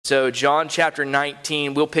So John chapter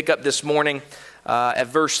 19, we'll pick up this morning at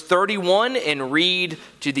verse 31 and read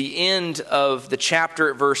to the end of the chapter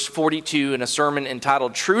at verse 42 in a sermon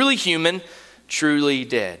entitled Truly Human, Truly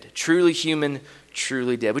Dead. Truly Human,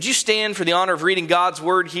 Truly Dead. Would you stand for the honor of reading God's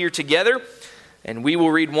word here together? And we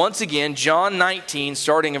will read once again John 19,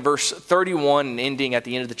 starting in verse 31 and ending at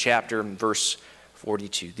the end of the chapter in verse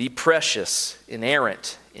 42. The precious,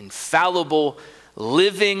 inerrant, infallible,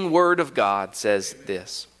 living word of God says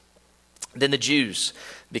this. Then the Jews,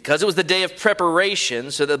 because it was the day of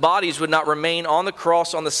preparation, so the bodies would not remain on the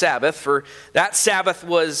cross on the Sabbath, for that Sabbath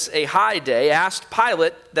was a high day, asked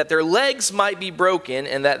Pilate that their legs might be broken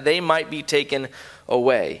and that they might be taken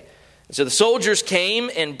away. And so the soldiers came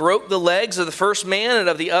and broke the legs of the first man and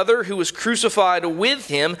of the other who was crucified with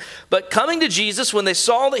him. But coming to Jesus, when they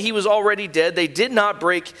saw that he was already dead, they did not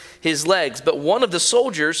break his legs. But one of the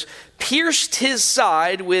soldiers pierced his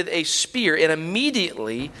side with a spear, and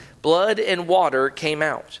immediately blood and water came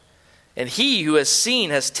out. And he who has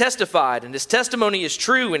seen has testified, and his testimony is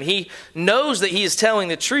true, and he knows that he is telling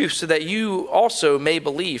the truth, so that you also may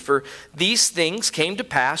believe. For these things came to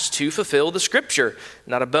pass to fulfill the scripture.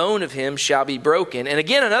 Not a bone of him shall be broken. And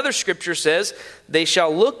again, another scripture says, they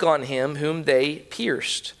shall look on him whom they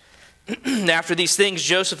pierced. After these things,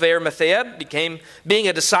 Joseph of Arimathea being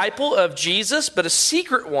a disciple of Jesus, but a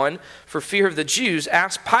secret one for fear of the Jews,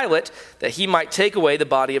 asked Pilate that he might take away the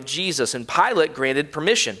body of Jesus. And Pilate granted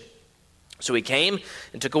permission. So he came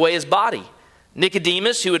and took away his body.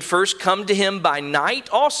 Nicodemus, who had first come to him by night,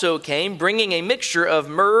 also came, bringing a mixture of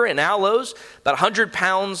myrrh and aloes, about 100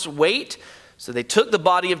 pounds weight. So they took the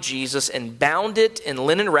body of Jesus and bound it in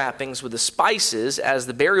linen wrappings with the spices as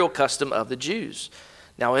the burial custom of the Jews.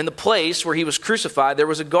 Now in the place where he was crucified there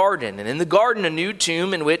was a garden, and in the garden a new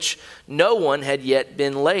tomb in which no one had yet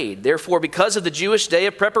been laid. Therefore, because of the Jewish day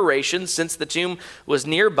of preparation, since the tomb was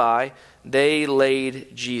nearby, they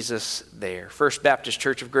laid Jesus there. First Baptist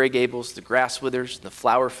Church of Gray Gables, the grass withers, the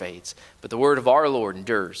flower fades, but the word of our Lord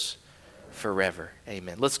endures forever.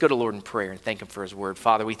 Amen. Let's go to Lord in prayer and thank him for his word.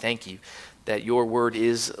 Father, we thank you that your word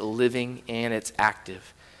is living and it's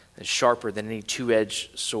active. It's sharper than any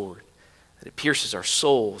two-edged sword. That it pierces our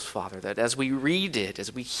souls, Father, that as we read it,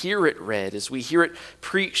 as we hear it read, as we hear it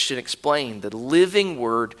preached and explained, the living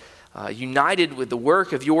word united with the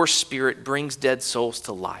work of your Spirit brings dead souls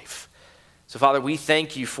to life. So, Father, we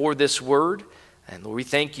thank you for this word, and Lord, we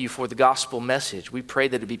thank you for the gospel message. We pray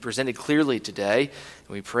that it be presented clearly today, and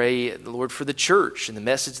we pray, Lord, for the church and the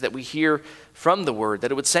message that we hear from the word,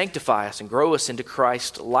 that it would sanctify us and grow us into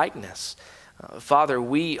Christ likeness. Father,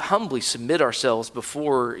 we humbly submit ourselves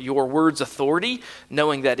before your word's authority,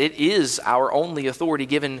 knowing that it is our only authority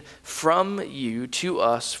given from you to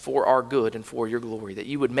us for our good and for your glory, that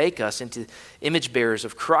you would make us into image bearers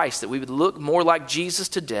of Christ, that we would look more like Jesus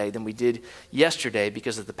today than we did yesterday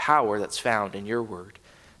because of the power that's found in your word.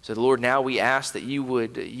 So, Lord, now we ask that you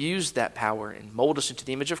would use that power and mold us into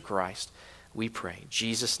the image of Christ. We pray. In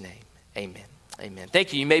Jesus' name, amen. Amen.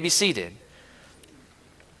 Thank you. You may be seated.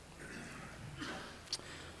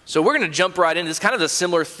 So we're going to jump right into this, kind of the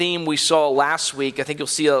similar theme we saw last week. I think you'll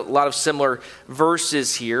see a lot of similar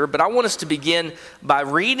verses here. But I want us to begin by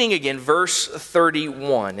reading again verse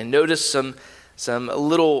 31. And notice some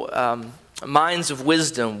little minds of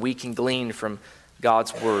wisdom we can glean from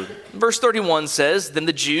God's word. Verse 31 says, Then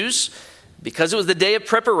the Jews, because it was the day of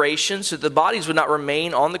preparation, so that the bodies would not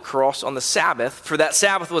remain on the cross on the Sabbath, for that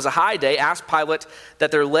Sabbath was a high day, asked Pilate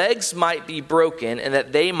that their legs might be broken and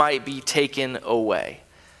that they might be taken away.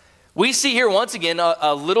 We see here once again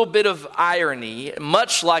a little bit of irony,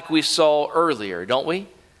 much like we saw earlier, don't we?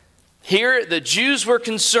 Here, the Jews were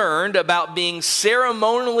concerned about being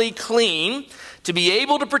ceremonially clean to be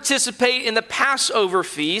able to participate in the Passover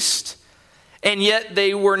feast, and yet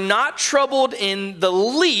they were not troubled in the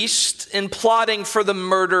least in plotting for the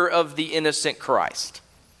murder of the innocent Christ.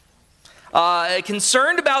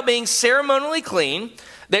 Concerned about being ceremonially clean,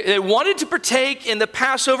 they wanted to partake in the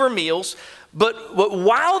Passover meals, but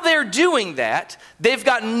while they're doing that, they've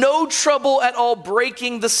got no trouble at all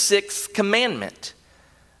breaking the sixth commandment.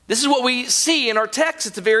 This is what we see in our text.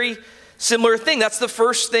 It's a very similar thing. That's the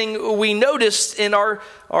first thing we noticed in our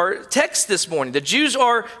text this morning. The Jews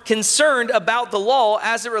are concerned about the law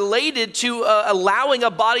as it related to allowing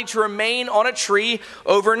a body to remain on a tree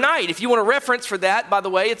overnight. If you want a reference for that, by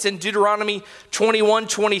the way, it's in Deuteronomy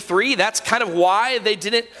 21:23. That's kind of why they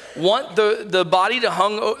didn't want the body to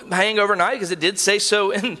hang overnight, because it did say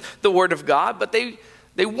so in the Word of God. But they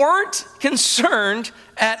weren't concerned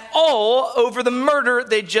at all over the murder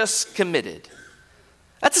they just committed.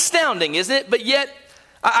 That's astounding, isn't it? But yet,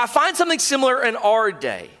 I find something similar in our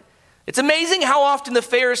day. It's amazing how often the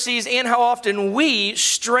Pharisees and how often we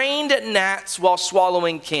strained at gnats while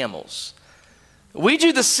swallowing camels. We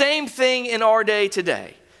do the same thing in our day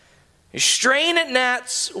today. You strain at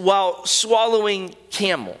gnats while swallowing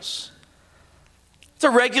camels. It's a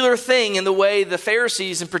regular thing in the way the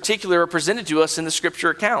Pharisees in particular are presented to us in the scripture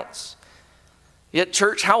accounts. Yet,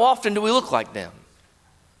 church, how often do we look like them?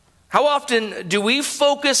 How often do we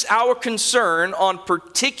focus our concern on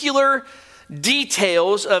particular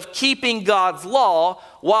details of keeping God's law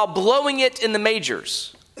while blowing it in the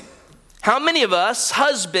majors? How many of us,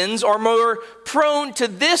 husbands, are more prone to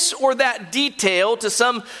this or that detail, to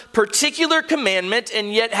some particular commandment,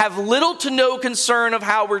 and yet have little to no concern of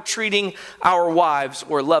how we're treating our wives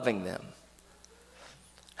or loving them?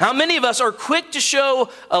 How many of us are quick to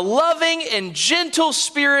show a loving and gentle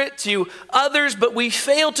spirit to others, but we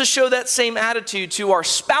fail to show that same attitude to our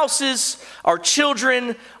spouses, our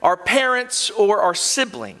children, our parents, or our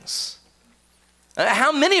siblings?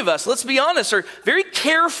 How many of us, let's be honest, are very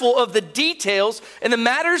careful of the details and the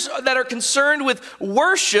matters that are concerned with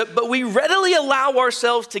worship, but we readily allow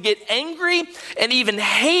ourselves to get angry and even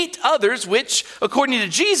hate others, which, according to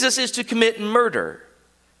Jesus, is to commit murder?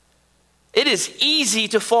 It is easy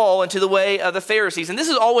to fall into the way of the Pharisees. And this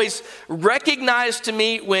is always recognized to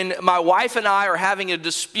me when my wife and I are having a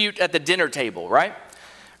dispute at the dinner table, right?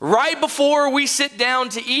 Right before we sit down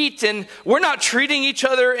to eat, and we're not treating each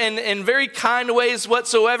other in very kind ways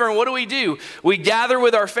whatsoever. And what do? We gather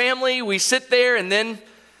with our family, we sit there, and then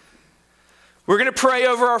we're going to pray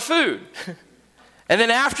over our food. And then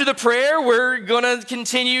after the prayer, we're going to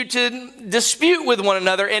continue to dispute with one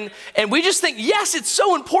another. And we just think, yes, it's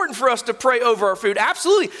so important for us to pray over our food.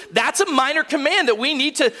 Absolutely. That's a minor command that we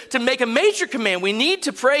need to make a major command. We need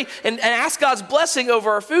to pray and ask God's blessing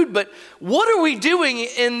over our food. But what are we doing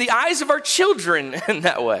in the eyes of our children in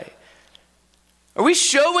that way? Are we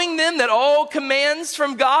showing them that all commands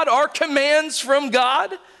from God are commands from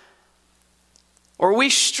God? Or are we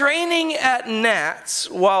straining at gnats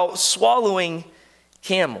while swallowing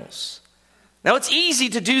camels? Now, it's easy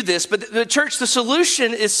to do this, but the church, the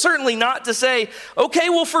solution is certainly not to say, okay,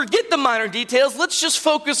 well, forget the minor details. Let's just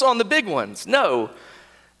focus on the big ones. No,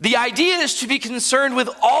 the idea is to be concerned with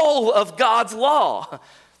all of God's law,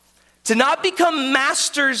 to not become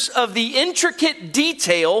masters of the intricate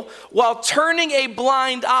detail while turning a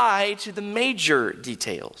blind eye to the major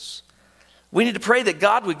details. We need to pray that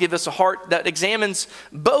God would give us a heart that examines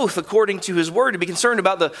both according to his word, to be concerned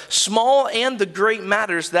about the small and the great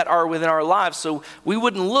matters that are within our lives, so we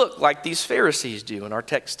wouldn't look like these Pharisees do in our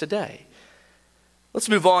text today. Let's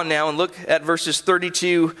move on now and look at verses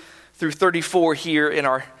 32 through 34 here in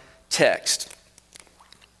our text.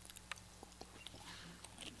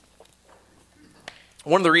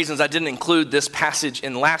 One of the reasons I didn't include this passage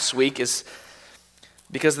in last week is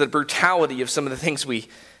because of the brutality of some of the things we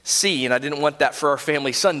see, and I didn't want that for our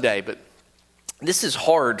family Sunday, but this is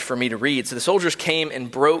hard for me to read. So the soldiers came and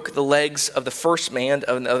broke the legs of the first man,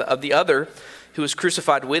 of the other who was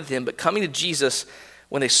crucified with him, but coming to Jesus,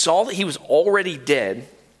 when they saw that he was already dead,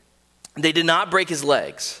 they did not break his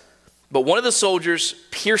legs. But one of the soldiers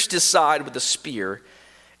pierced his side with a spear,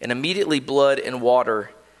 and immediately blood and water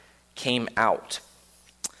came out.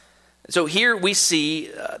 So here we see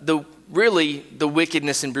the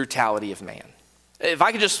wickedness and brutality of man. If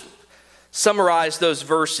I could just summarize those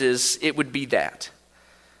verses, it would be that.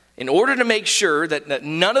 In order to make sure that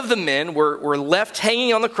none of the men were left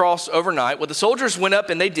hanging on the cross overnight, what the soldiers went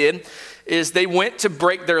up and they did is they went to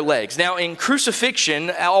break their legs. Now, in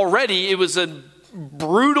crucifixion, already it was a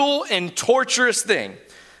brutal and torturous thing.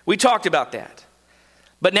 We talked about that.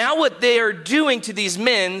 But now what they are doing to these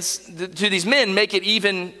men make it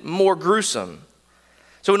even more gruesome.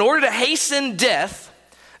 So in order to hasten death,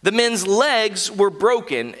 the men's legs were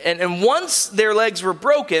broken, and once their legs were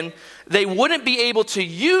broken, they wouldn't be able to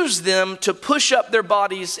use them to push up their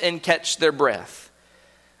bodies and catch their breath.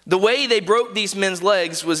 The way they broke these men's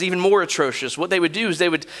legs was even more atrocious. What they would do is they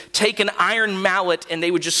would take an iron mallet and they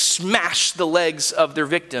would just smash the legs of their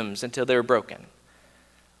victims until they were broken.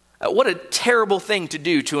 What a terrible thing to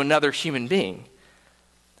do to another human being.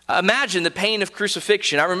 Imagine the pain of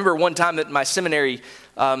crucifixion. I remember one time at my seminary,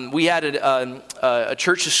 we had a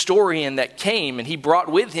church historian that came, and he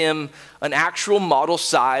brought with him an actual model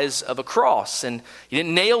size of a cross. And he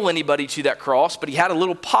didn't nail anybody to that cross, but he had a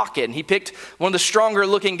little pocket, and he picked one of the stronger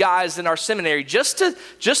looking guys in our seminary just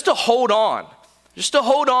to hold on just to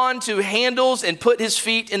hold on to handles and put his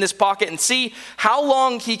feet in this pocket and see how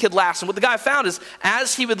long he could last. And what the guy found is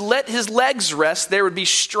as he would let his legs rest, there would be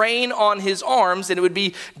strain on his arms and it would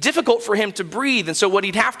be difficult for him to breathe. And so what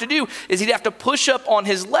he'd have to do is he'd have to push up on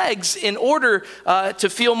his legs in order to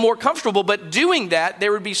feel more comfortable. But doing that,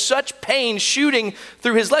 there would be such pain shooting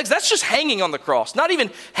through his legs. That's just hanging on the cross, not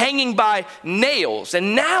even hanging by nails.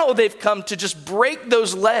 And now they've come to just break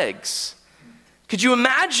those legs. Could you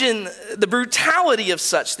imagine the brutality of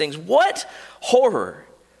such things? What horror.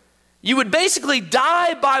 You would basically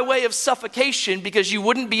die by way of suffocation because you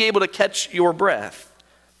wouldn't be able to catch your breath.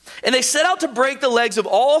 And they set out to break the legs of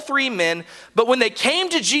all three men, but when they came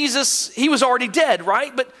to Jesus, he was already dead,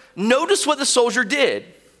 right? But notice what the soldier did.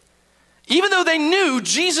 Even though they knew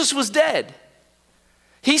Jesus was dead,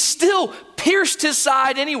 he still pierced his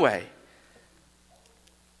side anyway.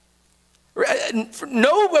 For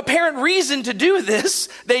no apparent reason to do this.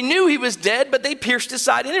 They knew he was dead, but they pierced his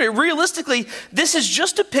side anyway. Realistically, this is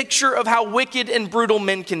just a picture of how wicked and brutal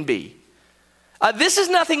men can be. This is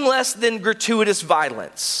nothing less than gratuitous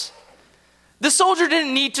violence. The soldier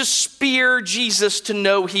didn't need to spear Jesus to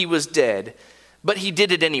know he was dead, but he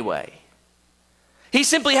did it anyway. He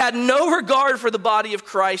simply had no regard for the body of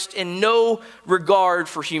Christ and no regard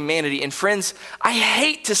for humanity. And friends, I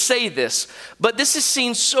hate to say this, but this is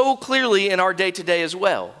seen so clearly in our day to day as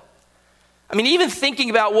well. I mean, even thinking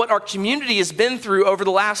about what our community has been through over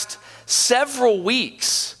the last several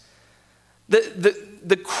weeks,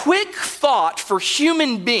 the quick thought for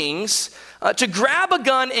human beings to grab a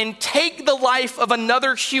gun and take the life of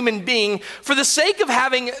another human being for the sake of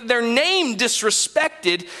having their name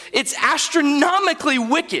disrespected, it's astronomically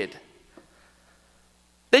wicked.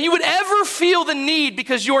 That you would ever feel the need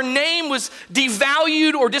because your name was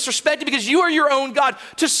devalued or disrespected because you are your own God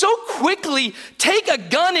to so quickly take a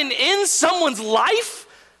gun and end someone's life.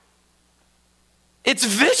 It's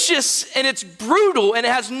vicious and it's brutal and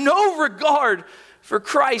it has no regard for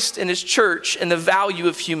Christ and his church and the value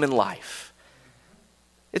of human life.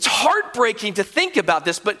 It's heartbreaking to think about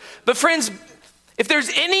this, but friends, if there's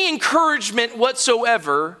any encouragement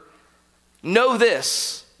whatsoever, know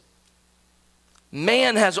this.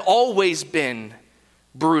 Man has always been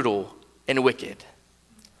brutal and wicked.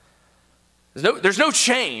 There's no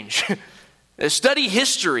change. Study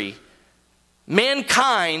history.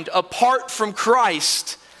 Mankind, apart from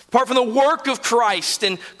Christ, apart from the work of Christ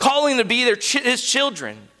and calling to be his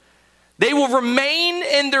children, they will remain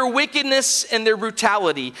in their wickedness and their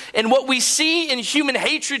brutality. And what we see in human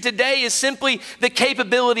hatred today is simply the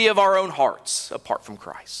capability of our own hearts apart from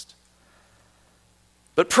Christ.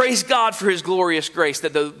 But praise God for his glorious grace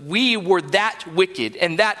that we were that wicked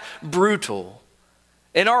and that brutal.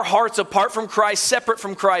 In our hearts apart from Christ, separate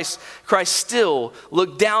from Christ, Christ still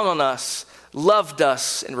looked down on us, loved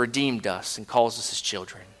us, and redeemed us and calls us his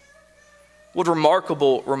children. What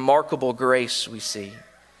remarkable, remarkable grace we see.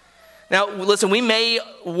 Now, listen, we may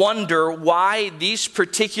wonder why these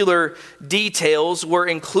particular details were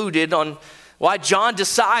included why John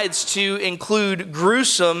decides to include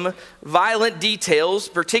gruesome, violent details,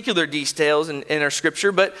 particular details in our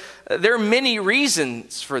scripture, but there are many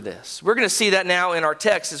reasons for this. We're going to see that now in our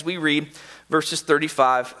text as we read verses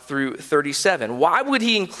 35 through 37. Why would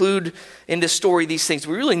he include in this story these things?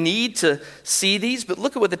 We really need to see these, but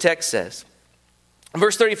look at what the text says.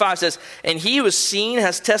 Verse 35 says, "And he who has seen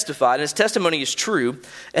has testified, and his testimony is true,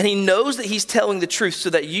 and he knows that he's telling the truth so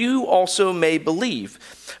that you also may believe.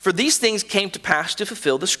 For these things came to pass to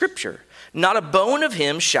fulfill the scripture. Not a bone of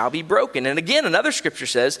him shall be broken." And again, another scripture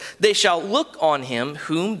says, "They shall look on him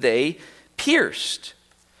whom they pierced."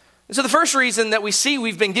 And so the first reason that we see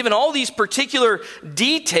we've been given all these particular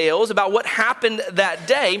details about what happened that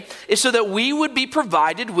day is so that we would be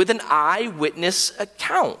provided with an eyewitness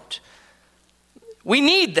account. We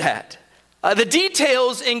need that. The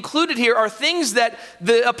details included here are things that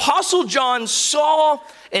the Apostle John saw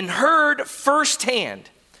and heard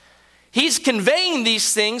firsthand. He's conveying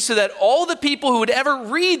these things so that all the people who would ever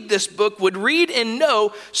read this book would read and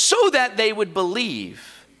know so that they would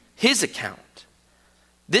believe his account.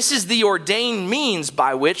 This is the ordained means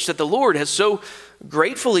by which that the Lord has so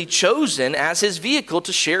gratefully chosen as his vehicle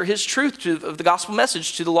to share his truth of the gospel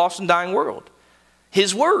message to the lost and dying world.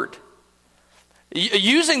 His word.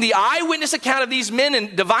 Using the eyewitness account of these men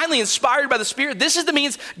and divinely inspired by the Spirit, this is the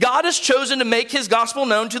means God has chosen to make his gospel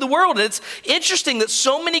known to the world. And it's interesting that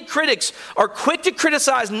so many critics are quick to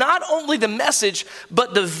criticize not only the message,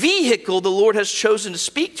 but the vehicle the Lord has chosen to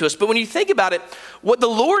speak to us. But when you think about it, what the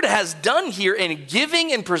Lord has done here in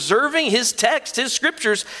giving and preserving his text, his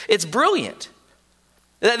scriptures, it's brilliant.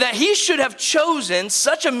 That he should have chosen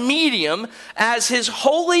such a medium as his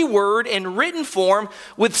holy word in written form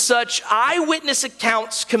with such eyewitness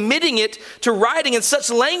accounts, committing it to writing in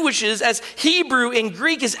such languages as Hebrew and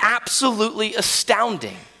Greek is absolutely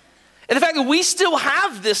astounding. And the fact that we still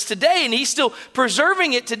have this today and he's still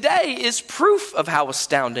preserving it today is proof of how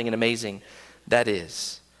astounding and amazing that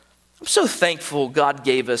is. I'm so thankful God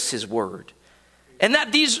gave us his word. And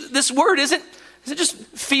that this word isn't just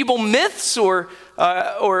feeble myths or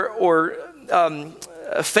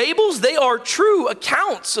fables. They are true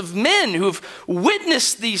accounts of men who have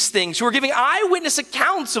witnessed these things, who are giving eyewitness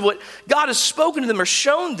accounts of what God has spoken to them or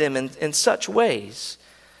shown them in such ways.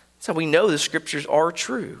 That's how we know the scriptures are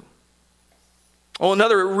true. Well,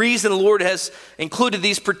 another reason the Lord has included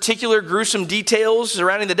these particular gruesome details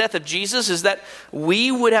surrounding the death of Jesus is that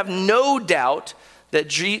we would have no doubt that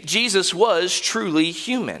Jesus was truly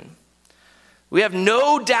human. We have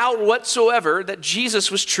no doubt whatsoever that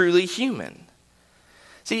Jesus was truly human.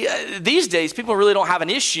 See, these days, people really don't have an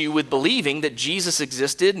issue with believing that Jesus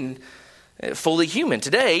existed and fully human.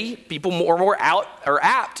 Today, people more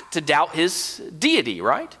apt to doubt his deity,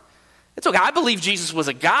 right? It's okay, I believe Jesus was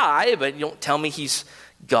a guy, but you don't tell me he's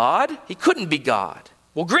God. He couldn't be God.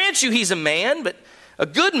 Well, grant you he's a man, but a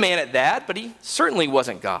good man at that, but he certainly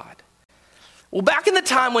wasn't God. Well, back in the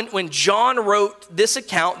time when John wrote this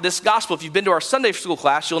account, this gospel, if you've been to our Sunday school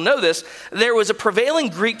class, you'll know this, there was a prevailing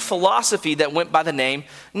Greek philosophy that went by the name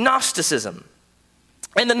Gnosticism.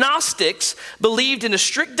 And the Gnostics believed in a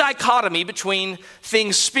strict dichotomy between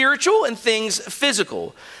things spiritual and things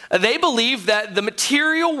physical. They believed that the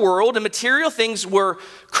material world and material things were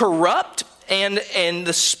corrupt and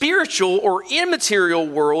the spiritual or immaterial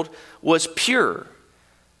world was pure.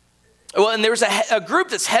 Well, and there's a group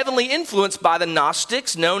that's heavily influenced by the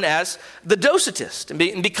Gnostics known as the Docetists.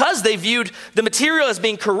 And because they viewed the material as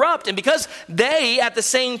being corrupt, and because they, at the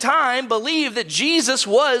same time, believed that Jesus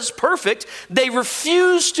was perfect, they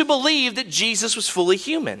refused to believe that Jesus was fully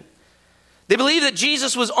human. They believed that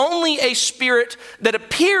Jesus was only a spirit that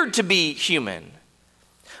appeared to be human.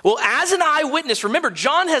 Well, as an eyewitness, remember,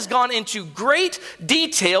 John has gone into great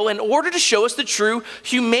detail in order to show us the true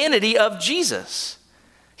humanity of Jesus.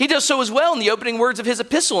 He does so as well in the opening words of his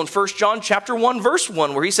epistle in 1 John chapter 1, verse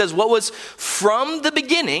 1, where he says, what was from the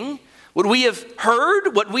beginning, what we have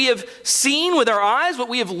heard, what we have seen with our eyes, what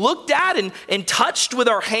we have looked at and touched with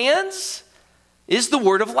our hands, is the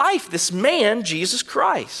word of life, this man, Jesus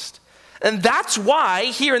Christ. And that's why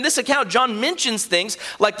here in this account, John mentions things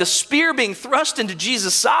like the spear being thrust into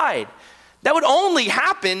Jesus' side. That would only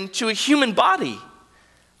happen to a human body.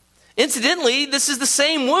 Incidentally, this is the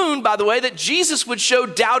same wound, by the way, that Jesus would show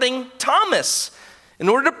doubting Thomas in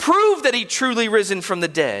order to prove that he truly risen from the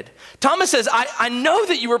dead. Thomas says, I know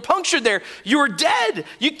that you were punctured there. You were dead.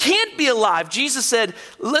 You can't be alive. Jesus said,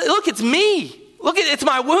 look, it's me. Look, it's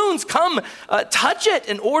my wounds. Come, touch it.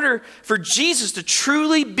 In order for Jesus to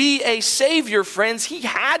truly be a savior, friends, he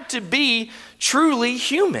had to be truly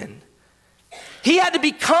human. He had to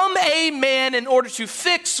become a man in order to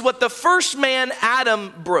fix what the first man,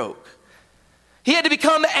 Adam, broke. He had to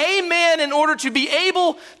become a man in order to be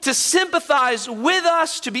able to sympathize with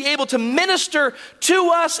us, to be able to minister to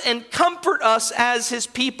us and comfort us as his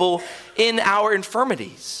people in our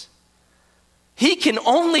infirmities. He can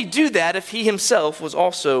only do that if he himself was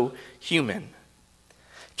also human.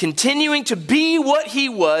 Continuing to be what he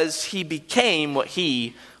was, he became what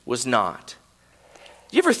he was not.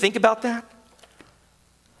 Do you ever think about that?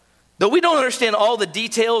 Though we don't understand all the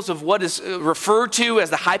details of what is referred to as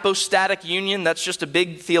the hypostatic union, that's just a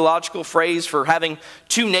big theological phrase for having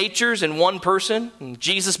two natures in one person, and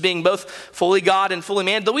Jesus being both fully God and fully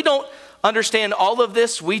man. Though we don't understand all of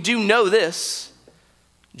this, we do know this.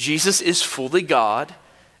 Jesus is fully God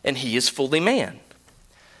and he is fully man.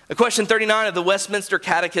 Question 39 of the Westminster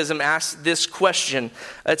Catechism asks this question.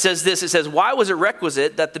 It says this, it says, why was it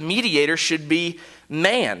requisite that the mediator should be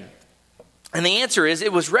man? And the answer is,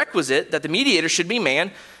 it was requisite that the mediator should be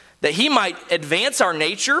man, that he might advance our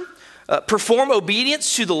nature, perform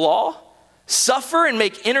obedience to the law, suffer and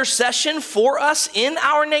make intercession for us in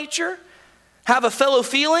our nature, have a fellow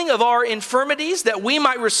feeling of our infirmities, that we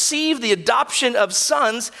might receive the adoption of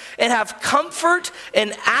sons and have comfort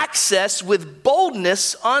and access with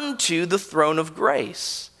boldness unto the throne of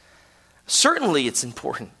grace. Certainly it's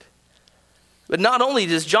important. But not only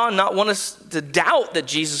does John not want us to doubt that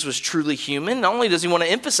Jesus was truly human, not only does he want to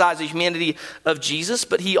emphasize the humanity of Jesus,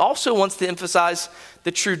 but he also wants to emphasize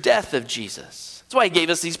the true death of Jesus. That's why he gave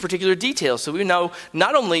us these particular details. So we know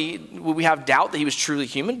not only would we have doubt that he was truly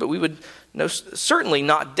human, but we would certainly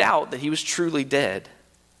not doubt that he was truly dead.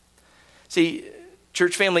 See,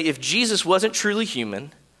 church family, if Jesus wasn't truly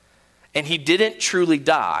human and he didn't truly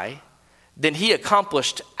die, then he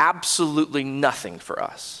accomplished absolutely nothing for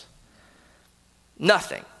us.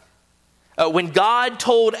 Nothing. When God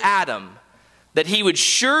told Adam that he would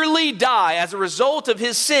surely die as a result of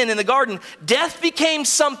his sin in the garden, death became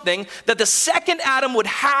something that the second Adam would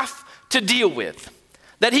have to deal with,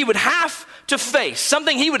 that he would have to face,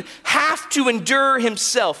 something he would have to endure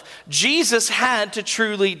himself. Jesus had to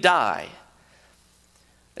truly die.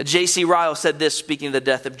 J.C. Ryle said this, speaking of the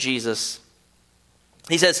death of Jesus.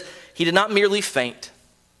 He says, he did not merely faint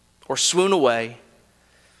or swoon away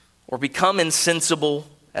or become insensible,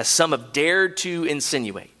 as some have dared to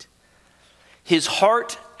insinuate. His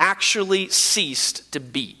heart actually ceased to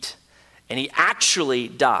beat, and he actually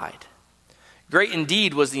died. Great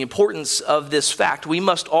indeed was the importance of this fact. We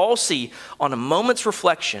must all see on a moment's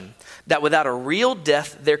reflection that without a real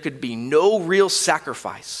death, there could be no real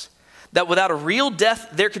sacrifice. That without a real death,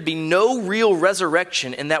 there could be no real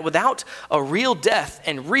resurrection. And that without a real death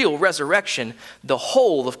and real resurrection, the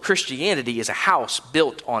whole of Christianity is a house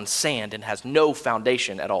built on sand and has no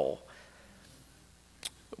foundation at all.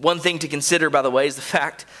 One thing to consider, by the way, is the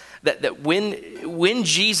fact that when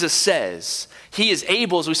Jesus says he is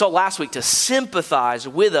able, as we saw last week, to sympathize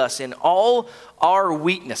with us in all our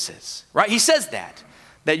weaknesses, right? He says that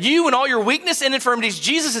you and all your weakness and infirmities,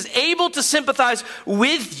 Jesus is able to sympathize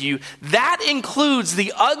with you. That includes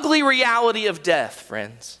the ugly reality of death,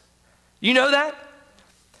 friends. You know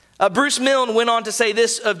that? Bruce Milne went on to say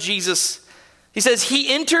this of Jesus. He says,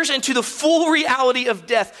 he enters into the full reality of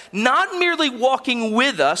death, not merely walking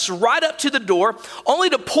with us right up to the door, only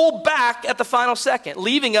to pull back at the final second,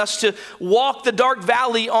 leaving us to walk the dark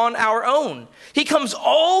valley on our own. He comes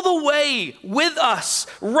all the way with us,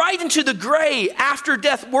 right into the gray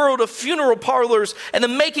after-death world of funeral parlors and the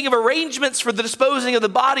making of arrangements for the disposing of the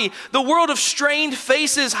body, the world of strained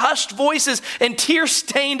faces, hushed voices, and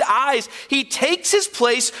tear-stained eyes. He takes his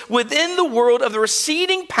place within the world of the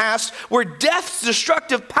receding past where death's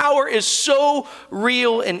destructive power is so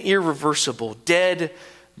real and irreversible, dead,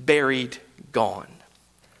 buried, gone.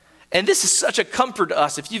 And this is such a comfort to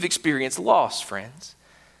us if you've experienced loss, friends.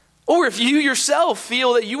 Or if you yourself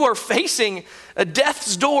feel that you are facing a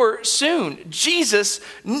death's door soon, Jesus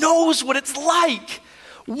knows what it's like.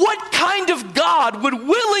 What kind of God would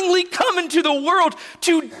willingly come into the world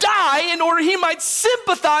to die in order he might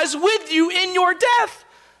sympathize with you in your death?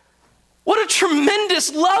 What a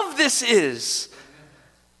tremendous love this is.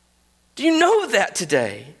 Do you know that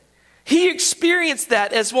today? He experienced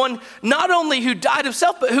that as one not only who died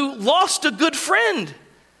himself, but who lost a good friend.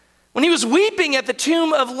 When he was weeping at the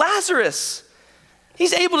tomb of Lazarus,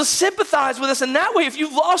 he's able to sympathize with us in that way. If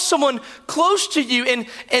you've lost someone close to you, and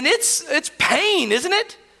it's pain, isn't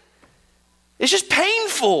it? It's just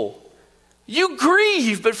painful. You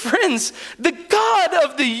grieve, but friends, the God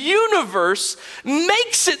of the universe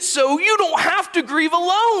makes it so you don't have to grieve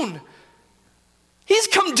alone. He's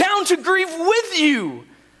come down to grieve with you,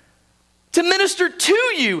 to minister to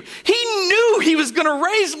you. He knew he was going to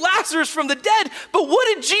raise Lazarus from the dead, but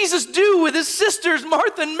what did Jesus do with his sisters,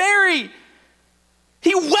 Martha and Mary?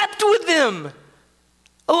 He wept with them,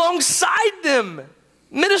 alongside them,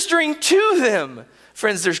 ministering to them.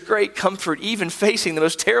 Friends, there's great comfort even facing the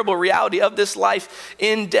most terrible reality of this life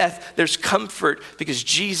in death. There's comfort because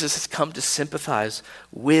Jesus has come to sympathize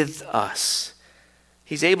with us.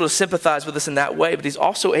 He's able to sympathize with us in that way, but he's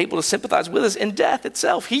also able to sympathize with us in death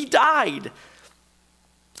itself. He died.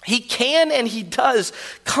 He can and he does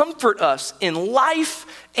comfort us in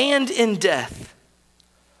life and in death.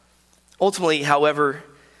 Ultimately, however,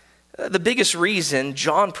 the biggest reason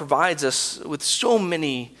John provides us with so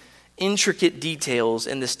many intricate details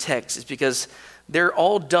in this text is because they're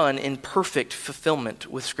all done in perfect fulfillment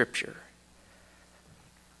with Scripture.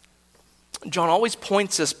 John always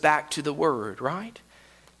points us back to the Word, right?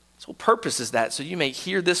 His whole purpose is that so you may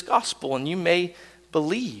hear this gospel and you may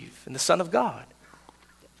believe in the Son of God.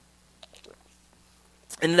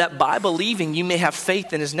 And that by believing you may have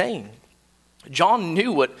faith in his name. John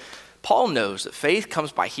knew what Paul knows, that faith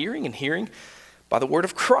comes by hearing and hearing by the word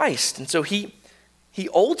of Christ. And so he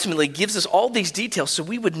ultimately gives us all these details so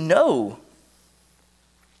we would know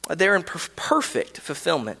they're in perfect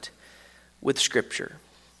fulfillment with Scripture.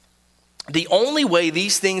 The only way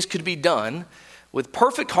these things could be done with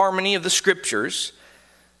perfect harmony of the Scriptures,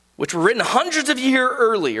 which were written hundreds of years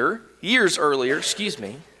earlier,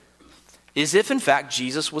 is if in fact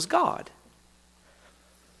Jesus was God.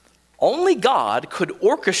 Only God could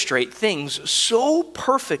orchestrate things so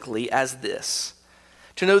perfectly as this,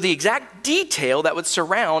 to know the exact detail that would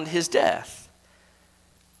surround his death.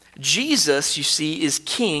 Jesus, you see, is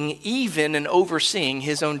king even in overseeing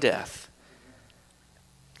his own death.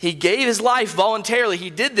 He gave his life voluntarily. He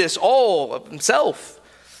did this all of himself.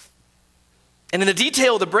 And in the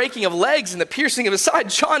detail of the breaking of legs and the piercing of his side,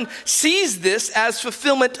 John sees this as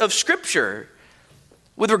fulfillment of Scripture.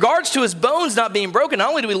 With regards to his bones not being broken, not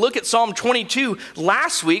only do we look at Psalm 22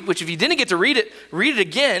 last week, which if you didn't get to read it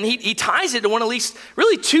again. He ties it to one of at least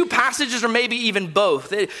really two passages or maybe even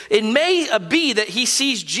both. It may be that he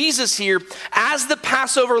sees Jesus here as the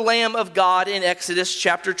Passover Lamb of God in Exodus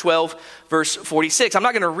chapter 12, verse 46. I'm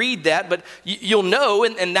not going to read that, but you'll know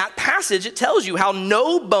in that passage it tells you how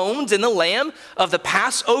no bones in the lamb of the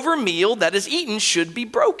Passover meal that is eaten should be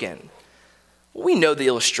broken. We know the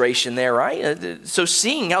illustration there, right? So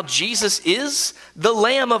seeing how Jesus is the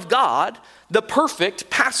Lamb of God, the perfect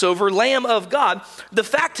Passover Lamb of God, the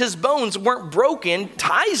fact his bones weren't broken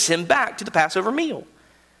ties him back to the Passover meal.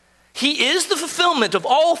 He is the fulfillment of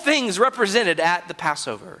all things represented at the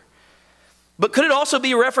Passover. But could it also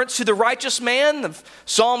be a reference to the righteous man of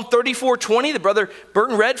Psalm 34:20 that Brother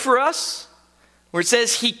Burton read for us? Where it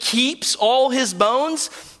says he keeps all his bones,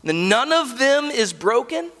 and none of them is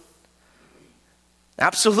broken?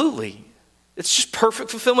 Absolutely. It's just perfect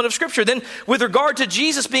fulfillment of Scripture. Then with regard to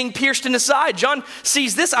Jesus being pierced in the side, John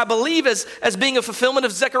sees this, I believe, as being a fulfillment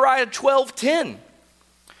of Zechariah 12:10.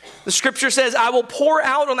 The Scripture says, I will pour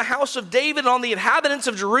out on the house of David and on the inhabitants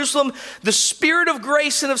of Jerusalem the spirit of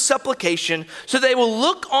grace and of supplication, so they will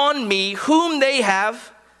look on me whom they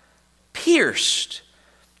have pierced.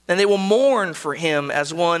 And they will mourn for him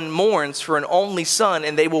as one mourns for an only son,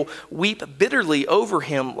 and they will weep bitterly over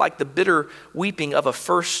him like the bitter weeping of a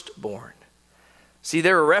firstborn. See,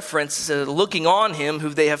 there are references looking on him who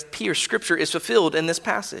they have pierced. Scripture is fulfilled in this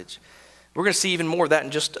passage. We're going to see even more of that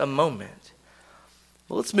in just a moment.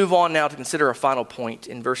 Well, let's move on now to consider a final point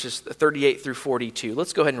in verses 38 through 42.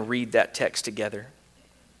 Let's go ahead and read that text together.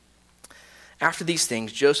 After these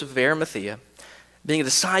things, Joseph of Arimathea, being a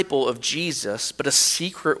disciple of Jesus, but a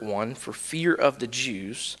secret one for fear of the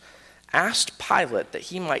Jews, asked Pilate that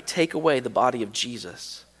he might take away the body of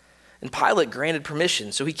Jesus. And Pilate granted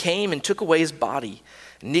permission, so he came and took away his body.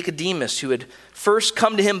 Nicodemus, who had first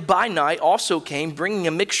come to him by night, also came, bringing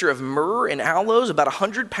a mixture of myrrh and aloes, about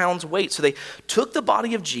 100 pounds weight. So they took the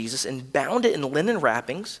body of Jesus and bound it in linen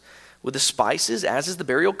wrappings with the spices, as is the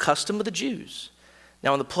burial custom of the Jews.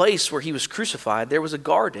 Now in the place where he was crucified, there was a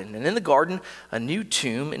garden, and in the garden a new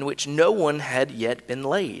tomb in which no one had yet been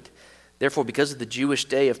laid. Therefore, because of the Jewish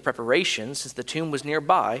day of preparation, since the tomb was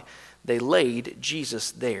nearby, they laid Jesus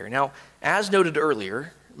there. Now, as noted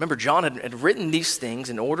earlier, remember John had written these things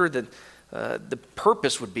in order that the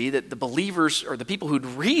purpose would be that the believers, or the people who'd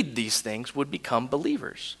read these things, would become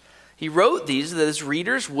believers. He wrote these that his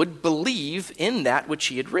readers would believe in that which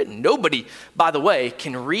he had written. Nobody, by the way,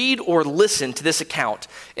 can read or listen to this account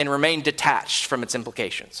and remain detached from its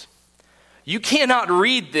implications. You cannot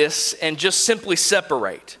read this and just simply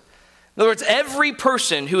separate. In other words, every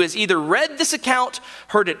person who has either read this account,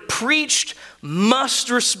 heard it preached, must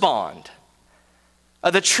respond.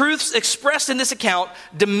 The truths expressed in this account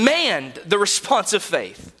demand the response of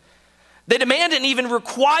faith. They demand and even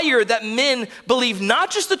require that men believe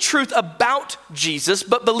not just the truth about Jesus,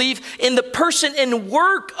 but believe in the person and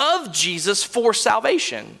work of Jesus for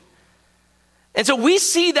salvation. And so we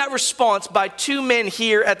see that response by two men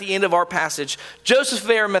here at the end of our passage, Joseph of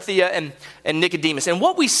Arimathea and Nicodemus. And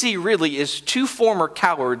what we see really is two former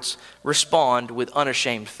cowards respond with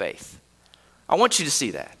unashamed faith. I want you to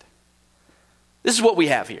see that. This is what we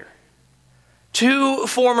have here. Two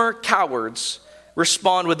former cowards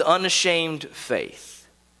respond with unashamed faith.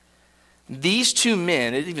 These two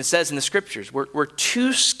men, it even says in the Scriptures, were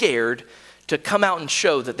too scared to come out and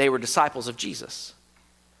show that they were disciples of Jesus.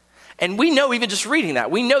 And we know, even just reading that,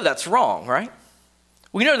 we know that's wrong, right?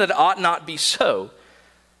 We know that it ought not be so.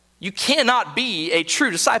 You cannot be a true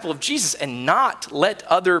disciple of Jesus and not let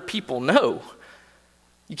other people know.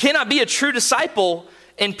 You cannot be a true disciple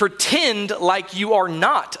and pretend like you are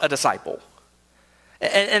not a disciple.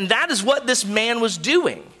 And that is what this man was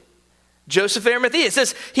doing. Joseph of Arimathea. It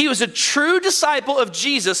says he was a true disciple of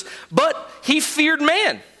Jesus, but he feared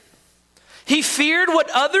man. He feared what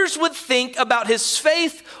others would think about his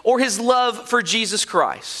faith or his love for Jesus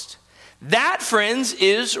Christ. That, friends,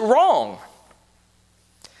 is wrong.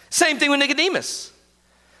 Same thing with Nicodemus,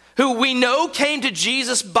 who we know came to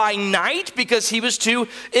Jesus by night because he was too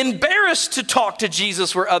embarrassed to talk to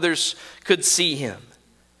Jesus where others could see him.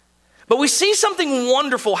 But we see something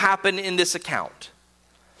wonderful happen in this account.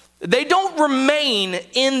 They don't remain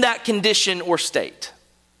in that condition or state.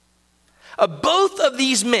 Both of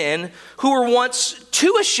these men who were once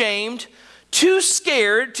too ashamed, too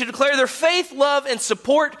scared to declare their faith, love, and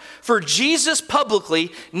support for Jesus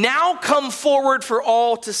publicly, now come forward for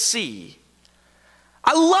all to see.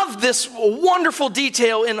 I love this wonderful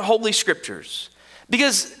detail in Holy Scriptures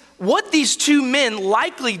because what these two men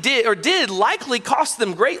likely did likely cost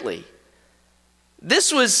them greatly.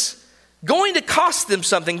 This was going to cost them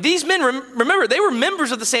something. These men, remember, they were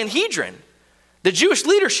members of the Sanhedrin, the Jewish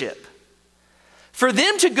leadership. For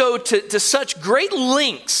them to go to such great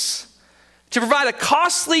lengths to provide a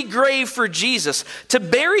costly grave for Jesus, to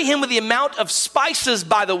bury him with the amount of spices,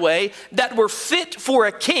 by the way, that were fit for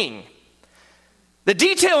a king. The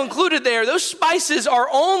detail included there, those spices are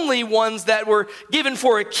only ones that were given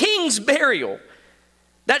for a king's burial.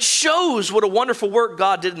 That shows what a wonderful work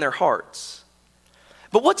God did in their hearts.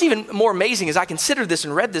 But what's even more amazing as I considered this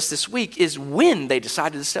and read this week is when they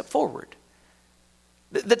decided to step forward.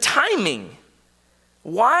 The timing.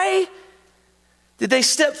 Why did they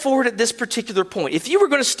step forward at this particular point? If you were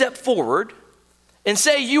going to step forward and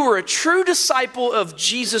say you were a true disciple of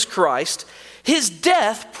Jesus Christ, his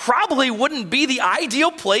death probably wouldn't be the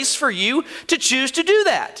ideal place for you to choose to do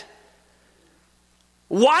that.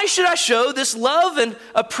 Why should I show this love and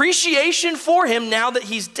appreciation for him now that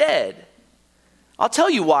he's dead? I'll tell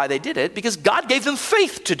you why they did it, because God gave them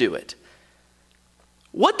faith to do it.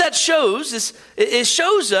 What that shows is it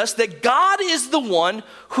shows us that God is the one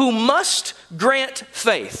who must grant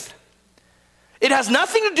faith. It has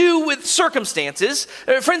nothing to do with circumstances.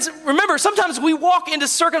 Friends, remember, sometimes we walk into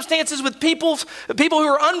circumstances with people who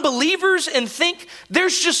are unbelievers and think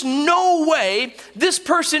there's just no way this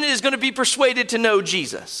person is going to be persuaded to know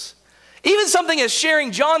Jesus. Even something as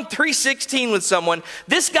sharing John 3:16 with someone,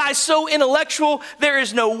 this guy's so intellectual, there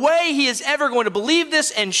is no way he is ever going to believe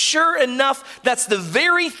this, and sure enough, that's the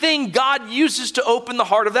very thing God uses to open the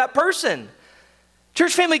heart of that person.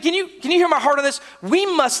 Church family, can you hear my heart on this? We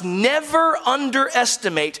must never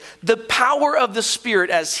underestimate the power of the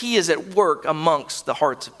Spirit as he is at work amongst the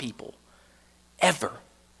hearts of people. Ever.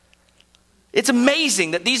 It's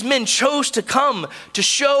amazing that these men chose to come to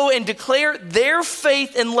show and declare their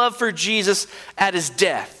faith and love for Jesus at his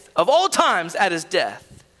death. Of all times, at his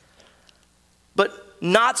death. But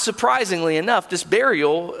not surprisingly enough, this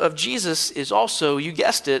burial of Jesus is also, you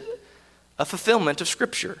guessed it, a fulfillment of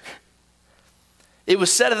Scripture. It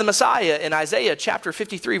was said of the Messiah in Isaiah chapter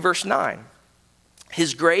 53, verse 9.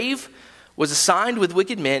 His grave was assigned with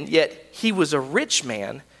wicked men, yet he was a rich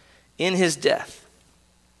man in his death.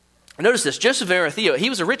 Notice this, Joseph of Arimathea, he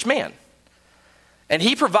was a rich man. And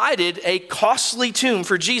he provided a costly tomb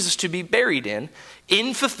for Jesus to be buried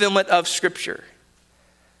in fulfillment of Scripture.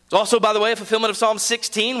 It's also, by the way, a fulfillment of Psalm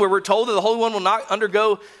 16, where we're told that the Holy One will not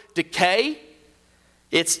undergo decay.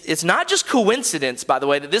 It's not just coincidence, by the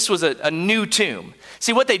way, that this was a new tomb.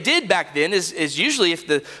 See, what they did back then is usually if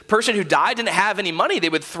the person who died didn't have any money, they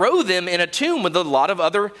would throw them in a tomb with a lot of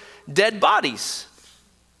other dead bodies.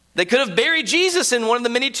 They could have buried Jesus in one of the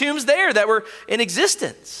many tombs there that were in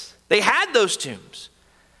existence. They had those tombs.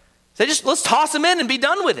 They just, let's toss them in and be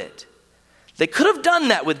done with it. They could have done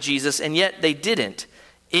that with Jesus, and yet they didn't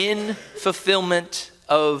in fulfillment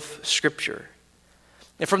of Scripture.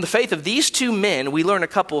 And from the faith of these two men, we learn a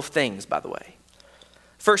couple of things, by the way.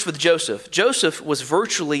 First, with Joseph. Joseph was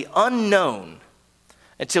virtually unknown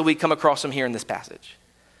until we come across him here in this passage.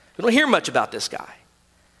 We don't hear much about this guy.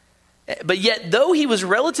 But yet, though he was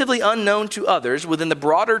relatively unknown to others within the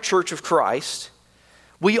broader church of Christ,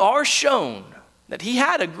 we are shown that he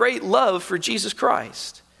had a great love for Jesus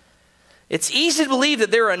Christ. It's easy to believe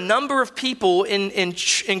that there are a number of people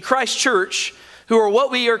in Christ's church who are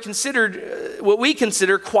what we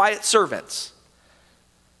consider quiet servants.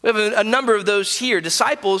 We have a number of those here,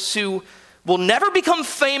 disciples who will never become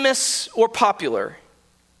famous or popular.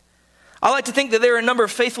 I like to think that there are a number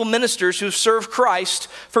of faithful ministers who have served Christ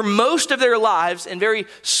for most of their lives in very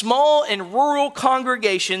small and rural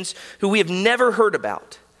congregations who we have never heard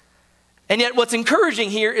about. And yet what's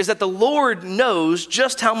encouraging here is that the Lord knows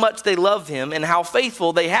just how much they love him and how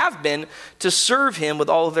faithful they have been to serve him with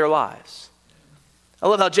all of their lives. I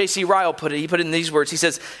love how J.C. Ryle put it. He put it in these words. He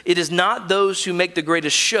says, "It is not those who make the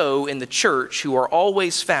greatest show in the church who are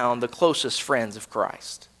always found the closest friends of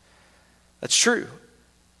Christ." That's true.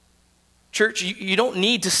 Church, you don't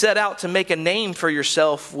need to set out to make a name for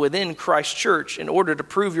yourself within Christ's church in order to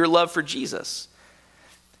prove your love for Jesus.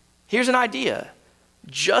 Here's an idea.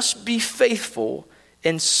 Just be faithful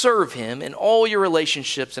and serve him in all your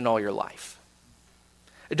relationships and all your life.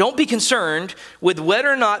 Don't be concerned with whether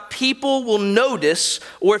or not people will notice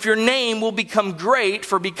or if your name will become great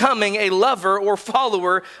for becoming a lover or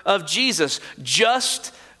follower of Jesus.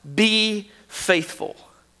 Just be faithful.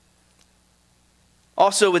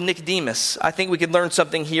 Also with Nicodemus, I think we could learn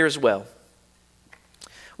something here as well.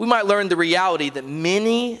 We might learn the reality that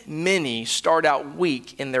many start out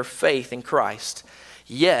weak in their faith in Christ,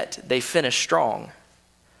 yet they finish strong.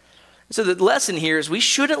 So the lesson here is we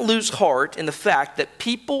shouldn't lose heart in the fact that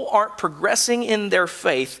people aren't progressing in their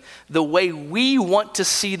faith the way we want to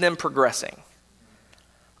see them progressing.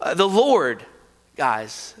 The Lord,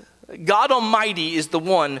 guys, God Almighty is the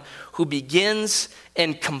one who begins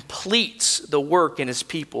and completes the work in his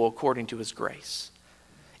people according to his grace,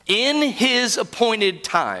 in his appointed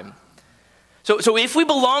time. So if we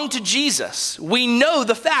belong to Jesus, we know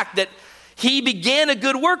the fact that he began a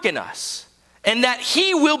good work in us and that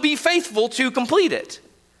he will be faithful to complete it.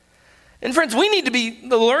 And friends, we need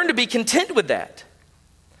to learn to be content with that.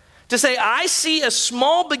 To say, I see a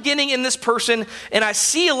small beginning in this person and I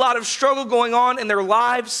see a lot of struggle going on in their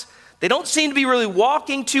lives. They don't seem to be really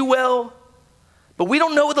walking too well, but we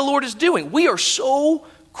don't know what the Lord is doing. We are so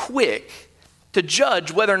quick to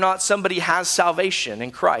judge whether or not somebody has salvation in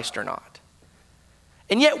Christ or not.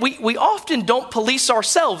 And yet we often don't police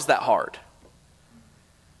ourselves that hard.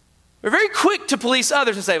 We're very quick to police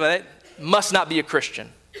others and say, well, they must not be a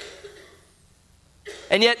Christian.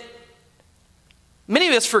 And yet, many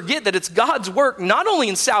of us forget that it's God's work not only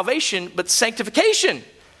in salvation, but sanctification.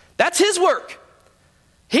 That's his work.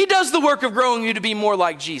 He does the work of growing you to be more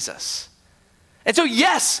like Jesus. And so,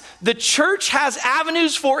 yes, the church has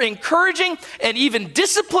avenues for encouraging and even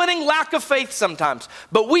disciplining lack of faith sometimes.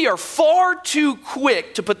 But we are far too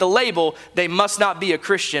quick to put the label, they must not be a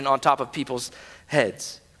Christian, on top of people's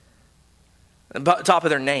heads, on top of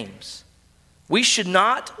their names. We should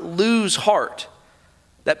not lose heart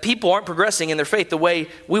that people aren't progressing in their faith the way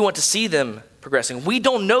we want to see them progressing. We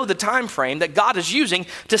don't know the time frame that God is using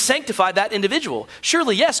to sanctify that individual.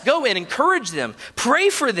 Surely, yes, go and encourage them. Pray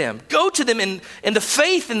for them. Go to them in the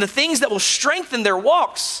faith and the things that will strengthen their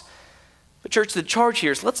walks. But church, the charge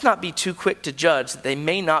here is let's not be too quick to judge that they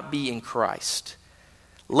may not be in Christ.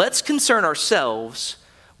 Let's concern ourselves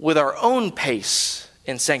with our own pace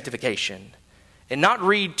in sanctification and not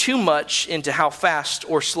read too much into how fast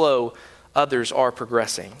or slow others are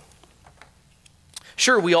progressing.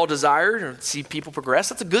 Sure, we all desire to see people progress.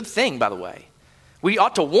 That's a good thing, by the way. We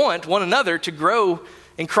ought to want one another to grow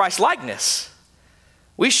in Christ's likeness.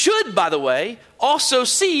 We should, by the way, also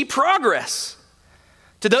see progress.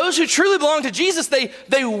 To those who truly belong to Jesus,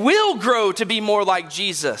 they will grow to be more like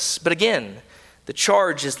Jesus. But again, the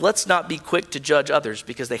charge is let's not be quick to judge others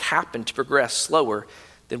because they happen to progress slower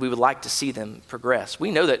than we would like to see them progress. We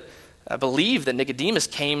know that, I believe that Nicodemus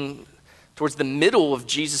came towards the middle of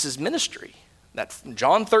Jesus' ministry. That's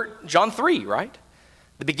John 3, right?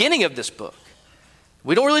 The beginning of this book.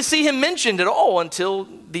 We don't really see him mentioned at all until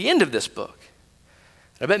the end of this book.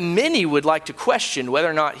 I bet many would like to question whether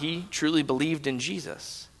or not he truly believed in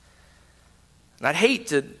Jesus. And I'd hate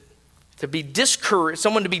to be discouraged,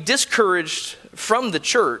 someone to be discouraged from the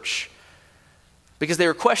church because they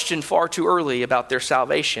were questioned far too early about their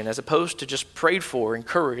salvation, as opposed to just prayed for,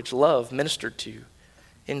 encouraged, loved, ministered to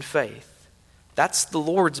in faith. That's the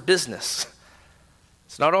Lord's business.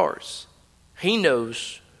 It's not ours. He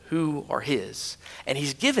knows who are his. And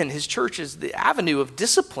he's given his churches the avenue of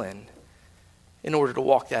discipline in order to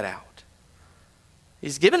walk that out.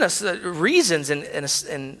 He's given us reasons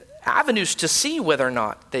and avenues to see whether or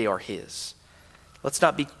not they are his. Let's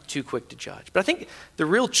not be too quick to judge. But I think the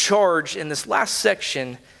real charge in this last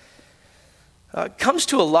section comes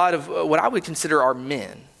to a lot of what I would consider our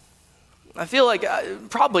men. I feel like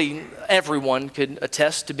probably everyone could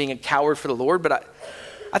attest to being a coward for the Lord, but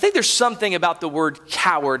I think there's something about the word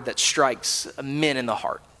coward that strikes men in the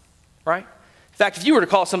heart, right? In fact, if you were to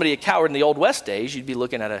call somebody a coward in the Old West days, you'd be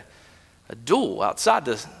looking at a duel outside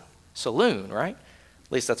the saloon, right?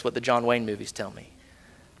 At least that's what the John Wayne movies tell me.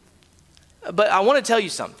 But I want to tell you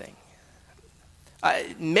something.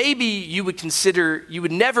 Maybe you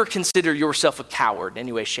would never consider yourself a coward in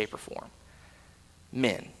any way, shape, or form.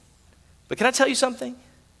 Men. But can I tell you something?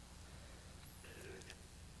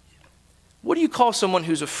 What do you call someone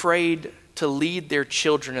who's afraid to lead their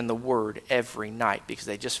children in the Word every night because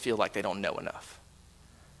they just feel like they don't know enough?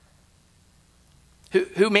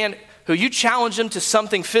 Who you challenge them to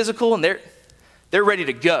something physical and they're ready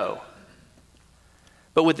to go.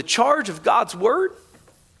 But with the charge of God's Word,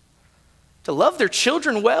 to love their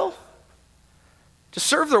children well, to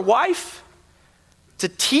serve their wife, to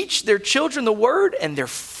teach their children the Word, and they're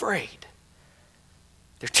afraid.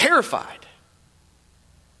 They're terrified.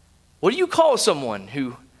 What do you call someone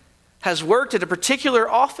who has worked at a particular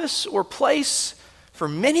office or place for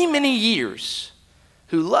many, many years,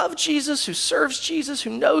 who loves Jesus, who serves Jesus,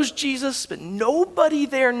 who knows Jesus, but nobody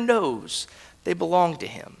there knows they belong to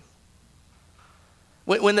him.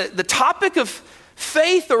 When the topic of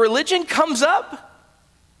faith or religion comes up,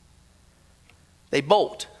 they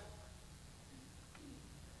bolt.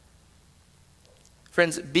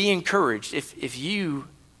 Friends, be encouraged. If you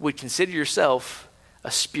would consider yourself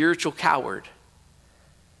a spiritual coward,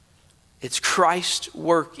 it's Christ's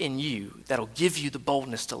work in you that'll give you the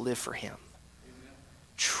boldness to live for him. Amen.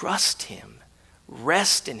 Trust him,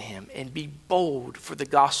 rest in him, and be bold for the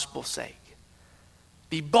gospel's sake.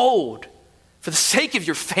 Be bold for the sake of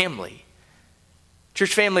your family.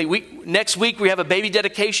 Church family, next week we have a baby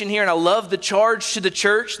dedication here, and I love the charge to the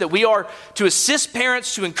church that we are to assist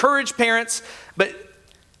parents, to encourage parents,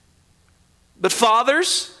 but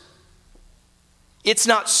fathers, it's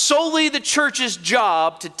not solely the church's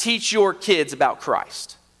job to teach your kids about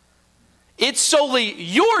Christ. It's solely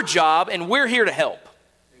your job, and we're here to help.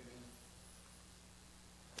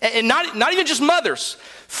 And not even just mothers.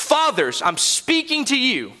 Fathers, I'm speaking to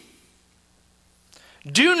you.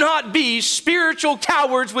 Do not be spiritual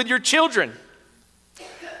cowards with your children.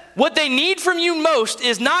 What they need from you most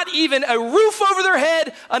is not even a roof over their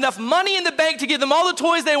head, enough money in the bank to give them all the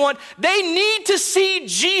toys they want. They need to see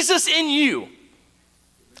Jesus in you.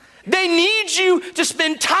 They need you to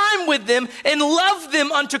spend time with them and love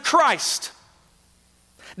them unto Christ.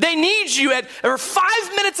 They need you at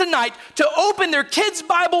 5 minutes a night to open their kids'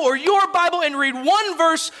 Bible or your Bible and read 1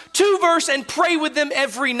 verse, 2 verse, and pray with them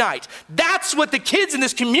every night. That's what the kids in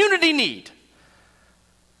this community need.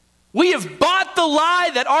 We have bought the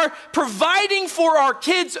lie that our providing for our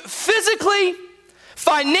kids physically,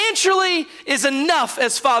 financially is enough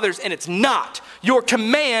as fathers, and it's not. Your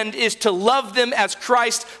command is to love them as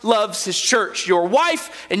Christ loves his church. Your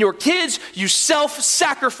wife and your kids, you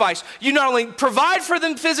self-sacrifice. You not only provide for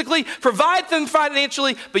them physically, provide them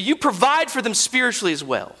financially, but you provide for them spiritually as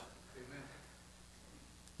well. Amen.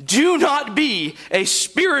 Do not be a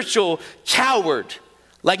spiritual coward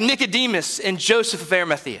like Nicodemus and Joseph of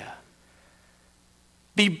Arimathea.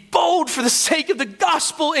 Be bold for the sake of the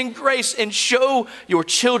gospel and grace and show your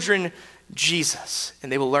children Jesus, and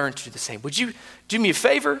they will learn to do the same. Would you do me a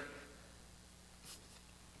favor?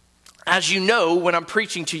 As you know, when I'm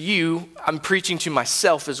preaching to you, I'm preaching to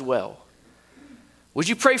myself as well. Would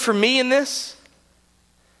you pray for me in this?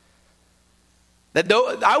 That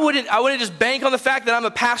though I wouldn't just bank on the fact that I'm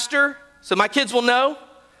a pastor, so my kids will know.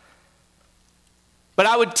 But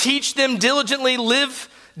I would teach them diligently, live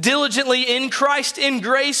diligently in Christ, in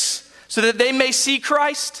grace, so that they may see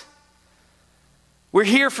Christ. We're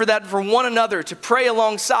here for that, for one another, to pray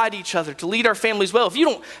alongside each other, to lead our families well. If you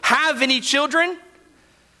don't have any children,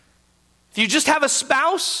 if you just have a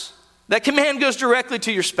spouse, that command goes directly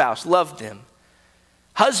to your spouse. Love them.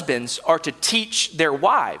 Husbands are to teach their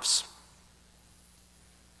wives.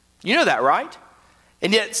 You know that, right?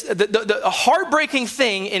 And yet, the heartbreaking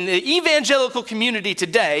thing in the evangelical community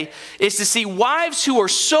today is to see wives who are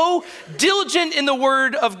so diligent in the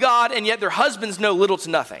word of God, and yet their husbands know little to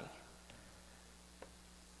nothing.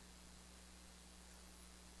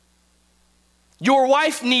 Your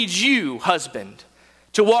wife needs you, husband,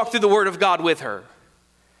 to walk through the word of God with her,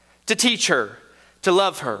 to teach her, to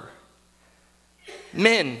love her.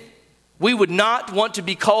 Men, we would not want to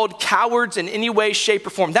be called cowards in any way, shape, or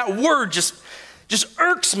form. That word just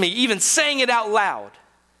irks me, even saying it out loud.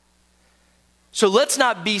 So let's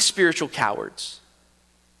not be spiritual cowards.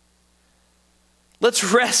 Let's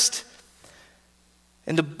rest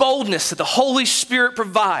in the boldness that the Holy Spirit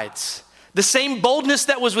provides. The same boldness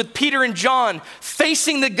that was with Peter and John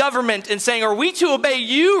facing the government and saying, are we to obey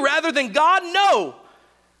you rather than God? No,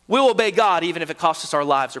 we'll obey God even if it costs us our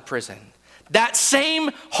lives or prison. That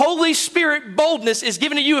same Holy Spirit boldness is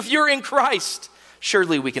given to you if you're in Christ.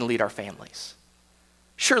 Surely we can lead our families.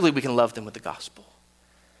 Surely we can love them with the gospel.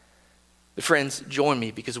 But friends, join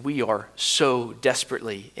me because we are so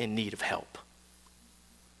desperately in need of help.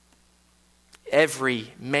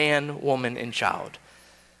 Every man, woman, and child,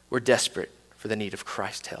 we're desperate for the need of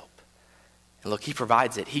Christ's help. And look, he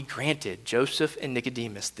provides it. He granted Joseph and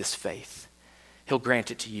Nicodemus this faith. He'll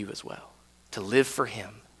grant it to you as well, to live for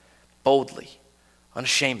him boldly,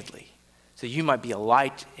 unashamedly, so you might be a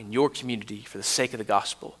light in your community for the sake of the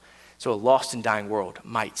gospel, so a lost and dying world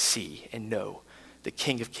might see and know the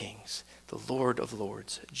King of Kings, the Lord of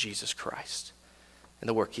Lords, Jesus Christ, and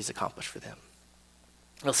the work he's accomplished for them.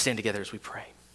 Let's stand together as we pray.